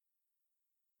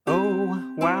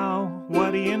wow,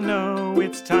 what do you know?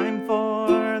 It's time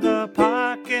for the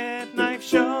Pocket Knife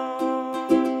Show.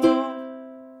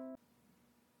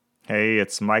 Hey,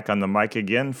 it's Mike on the mic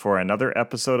again for another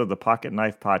episode of the Pocket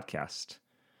Knife Podcast.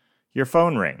 Your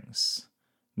phone rings.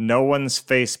 No one's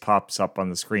face pops up on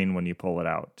the screen when you pull it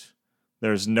out.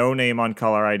 There's no name on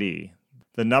caller ID.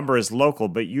 The number is local,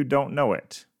 but you don't know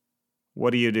it.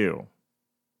 What do?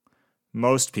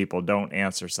 Most people don't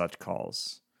answer such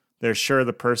calls. They're sure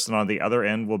the person on the other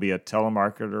end will be a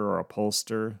telemarketer or a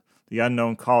pollster. The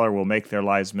unknown caller will make their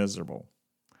lives miserable.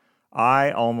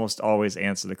 I almost always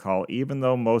answer the call, even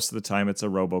though most of the time it's a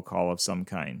robocall of some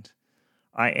kind.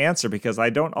 I answer because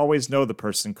I don't always know the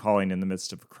person calling in the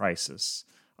midst of a crisis.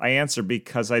 I answer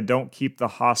because I don't keep the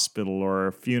hospital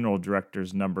or funeral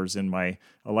director's numbers in my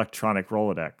electronic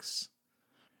Rolodex.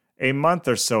 A month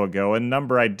or so ago, a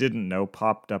number I didn't know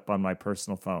popped up on my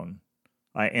personal phone.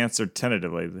 I answered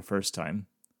tentatively the first time.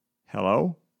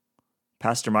 "Hello?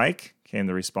 Pastor Mike?" came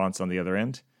the response on the other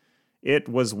end. It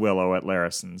was Willow at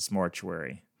Larison's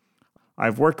mortuary.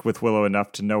 I've worked with Willow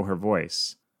enough to know her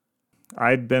voice.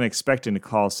 I'd been expecting a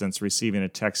call since receiving a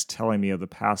text telling me of the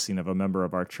passing of a member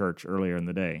of our church earlier in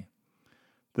the day.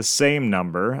 The same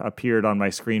number appeared on my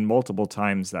screen multiple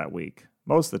times that week.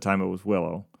 Most of the time it was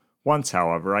Willow. Once,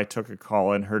 however, I took a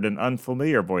call and heard an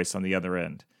unfamiliar voice on the other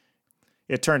end.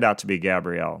 It turned out to be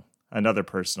Gabrielle, another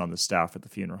person on the staff at the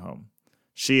funeral home.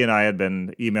 She and I had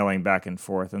been emailing back and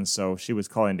forth, and so she was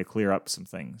calling to clear up some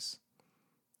things.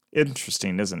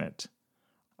 Interesting, isn't it?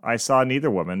 I saw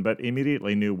neither woman, but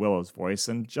immediately knew Willow's voice,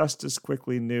 and just as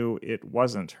quickly knew it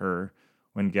wasn't her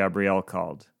when Gabrielle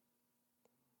called.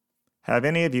 Have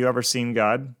any of you ever seen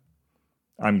God?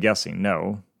 I'm guessing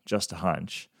no, just a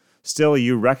hunch. Still,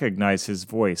 you recognize his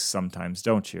voice sometimes,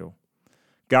 don't you?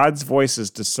 God's voice is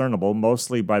discernible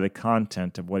mostly by the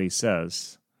content of what he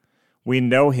says. We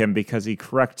know him because he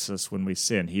corrects us when we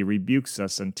sin. He rebukes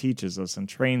us and teaches us and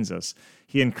trains us.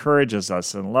 He encourages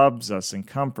us and loves us and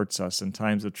comforts us in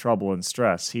times of trouble and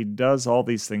stress. He does all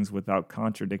these things without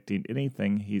contradicting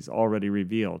anything he's already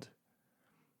revealed.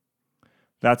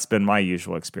 That's been my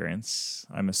usual experience.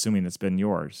 I'm assuming it's been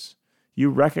yours. You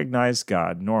recognize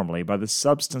God normally by the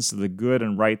substance of the good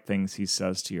and right things he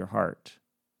says to your heart.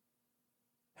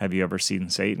 Have you ever seen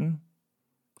Satan?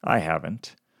 I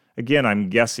haven't. Again, I'm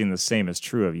guessing the same is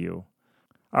true of you.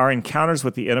 Our encounters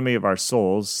with the enemy of our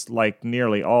souls, like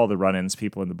nearly all the run-ins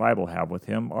people in the Bible have with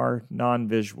him, are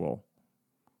non-visual.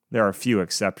 There are few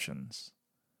exceptions.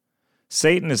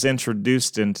 Satan is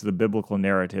introduced into the biblical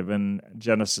narrative in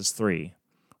Genesis 3.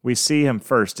 We see him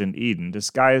first in Eden,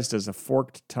 disguised as a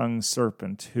forked-tongued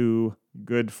serpent who,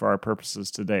 good for our purposes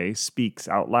today, speaks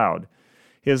out loud.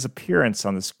 His appearance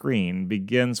on the screen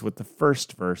begins with the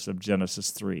first verse of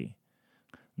Genesis 3.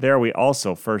 There we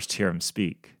also first hear him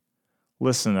speak.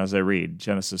 Listen as I read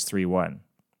Genesis 3:1.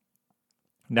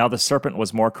 Now the serpent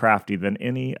was more crafty than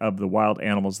any of the wild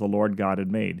animals the Lord God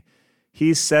had made.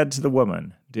 He said to the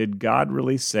woman, "Did God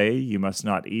really say you must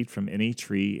not eat from any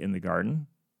tree in the garden?"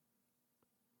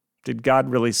 Did God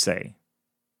really say?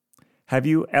 Have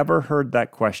you ever heard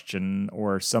that question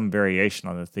or some variation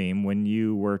on the theme when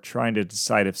you were trying to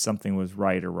decide if something was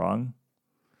right or wrong?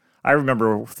 I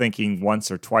remember thinking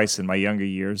once or twice in my younger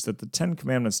years that the Ten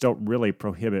Commandments don't really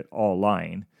prohibit all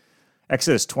lying.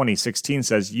 Exodus 20:16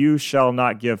 says, "You shall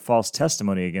not give false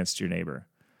testimony against your neighbor."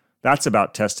 That's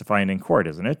about testifying in court,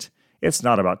 isn't it? It's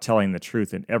not about telling the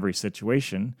truth in every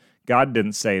situation. God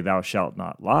didn't say, "Thou shalt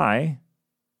not lie."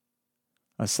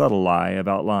 A subtle lie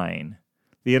about lying.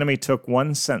 The enemy took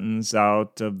one sentence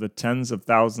out of the tens of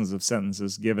thousands of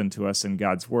sentences given to us in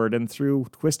God's Word and through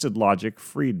twisted logic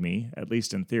freed me, at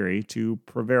least in theory, to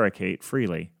prevaricate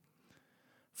freely.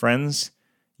 Friends,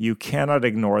 you cannot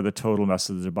ignore the total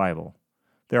message of the Bible.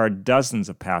 There are dozens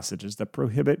of passages that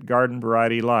prohibit garden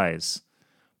variety lies.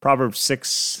 Proverbs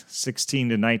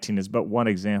 6:16-19 is but one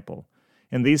example.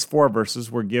 In these 4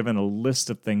 verses, we're given a list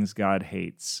of things God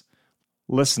hates.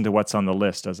 Listen to what's on the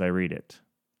list as I read it.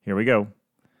 Here we go.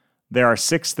 There are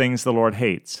 6 things the Lord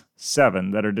hates,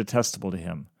 7 that are detestable to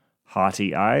him: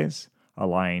 haughty eyes, a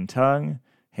lying tongue,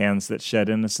 hands that shed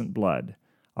innocent blood,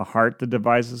 a heart that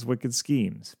devises wicked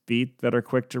schemes, feet that are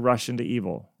quick to rush into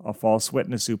evil, a false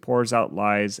witness who pours out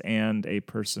lies, and a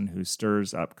person who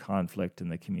stirs up conflict in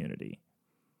the community.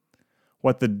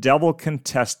 What the devil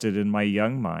contested in my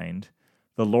young mind,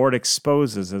 the Lord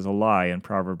exposes as a lie in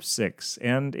Proverbs 6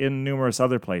 and in numerous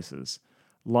other places.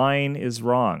 Lying is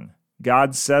wrong.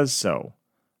 God says so.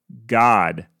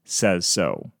 God says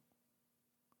so.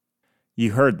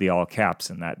 You heard the all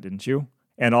caps in that, didn't you?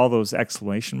 And all those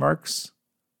exclamation marks?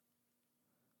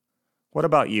 What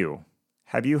about you?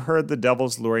 Have you heard the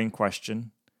devil's luring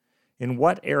question? In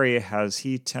what area has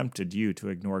he tempted you to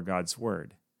ignore God's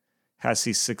word? Has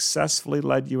he successfully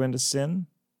led you into sin?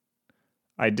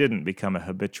 I didn't become a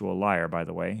habitual liar, by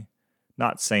the way.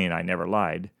 Not saying I never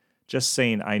lied, just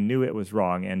saying I knew it was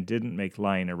wrong and didn't make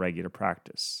lying a regular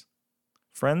practice.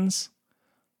 Friends,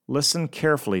 listen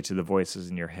carefully to the voices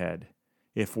in your head.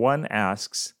 If one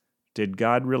asks, "Did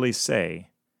God really say?"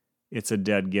 it's a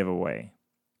dead giveaway.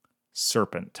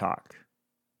 Serpent talk.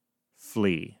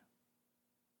 Flee.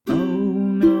 Oh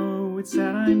no, it's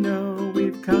sad, I know.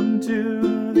 We've come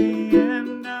to the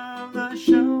end of the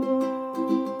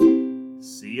show.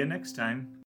 See you next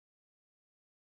time.